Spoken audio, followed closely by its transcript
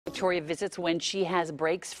Victoria visits when she has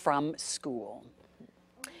breaks from school.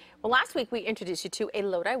 Well, last week we introduced you to a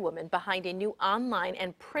Lodi woman behind a new online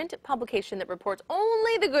and print publication that reports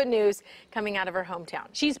only the good news coming out of her hometown.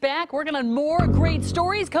 She's back working on more great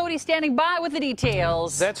stories. Cody's standing by with the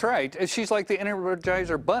details. That's right. She's like the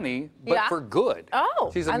Energizer Bunny, but for good.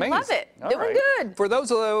 Oh, she's amazing. I love it. Doing good. For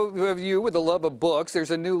those of you with a love of books,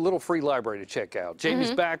 there's a new little free library to check out.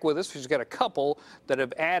 Jamie's back with us. She's got a couple that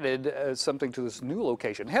have added something to this new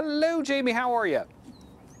location. Hello, Jamie. How are you?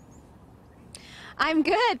 I'm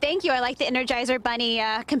good, thank you. I like the Energizer Bunny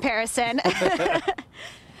comparison.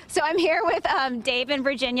 So I'm here with Dave and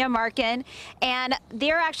Virginia Markin, and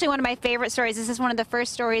they're actually one of my favorite stories. This is one of the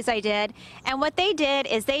first stories I did. And what they did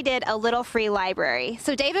is they did a little free library.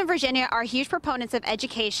 So Dave and Virginia are huge proponents of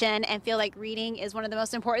education and feel like reading is one of the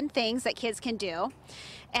most important things that kids can do.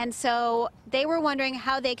 And so they were wondering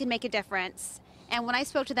how they could make a difference. And when I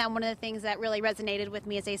spoke to them, one of the things that really resonated with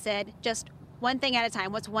me is they said, just one thing at a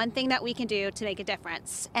time. What's one thing that we can do to make a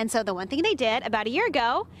difference? And so the one thing they did about a year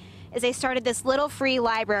ago is they started this little free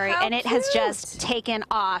library, and it has just taken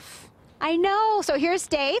off. I know. So here's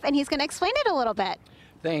Dave, and he's going to explain it a little bit.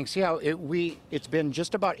 Thanks. Yeah, it's been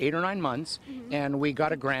just about 8 or 9 months, and we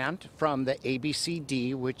got a grant from the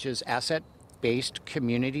ABCD, which is Asset-Based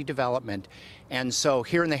Community Development. And so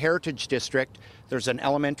here in the Heritage District, there's an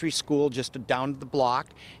elementary school just down the block,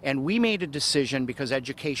 and we made a decision because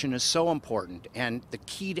education is so important, and the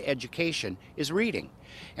key to education is reading.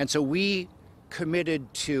 And so we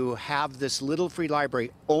committed to have this little free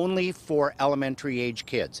library only for elementary age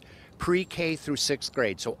kids, pre-K through 6th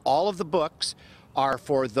grade. So all of the books are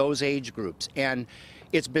for those age groups. And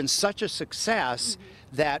it's been such a success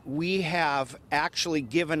that we have actually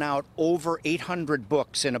given out over 800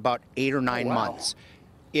 books in about 8 or 9 months.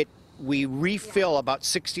 We refill about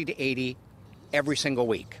 60 to 80 every single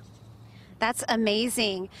week. That's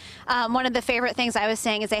amazing. One of the favorite things I was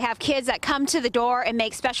saying is they have kids that come to the door and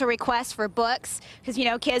make special requests for books because, you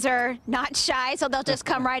know, kids are not shy, so they'll just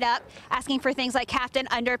come right up asking for things like Captain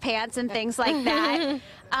Underpants and things like that.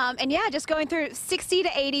 And yeah, just going through 60 to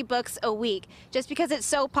 80 books a week just because it's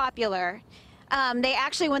so popular. They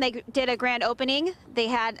actually, when they did a grand opening, they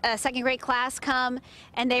had a 2nd grade class come,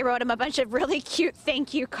 and they wrote them a bunch of really cute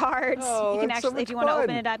thank you cards. Oh, you can actually, so much if you want to fun.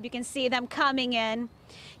 open it up, you can see them coming in.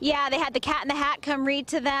 Yeah, they had the Cat in the Hat come read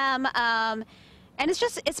to them, and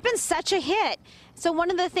it's been such a hit. So one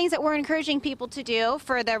of the things that we're encouraging people to do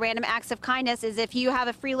for the Random Acts of Kindness is if you have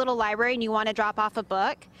a free little library and you want to drop off a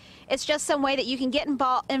book, it's just some way that you can get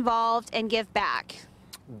involved and give back.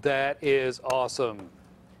 That is awesome.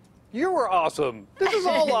 You were awesome. This is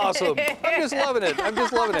all awesome. I'm just loving it. I'm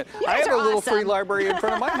just loving it. I have a little free library in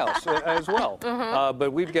front of my house as well.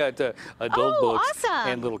 But we've got adult books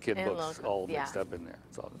and little kid books all mixed up in there.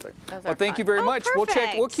 That's all the thing. Well, thank you very much.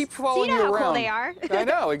 Perfect. We'll keep following you around. How cool they are. I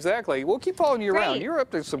know, exactly. We'll keep following you around. You're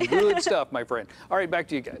up to some good stuff, my friend. All right, back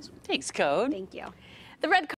to you guys. Thanks, Code. Thank you. The red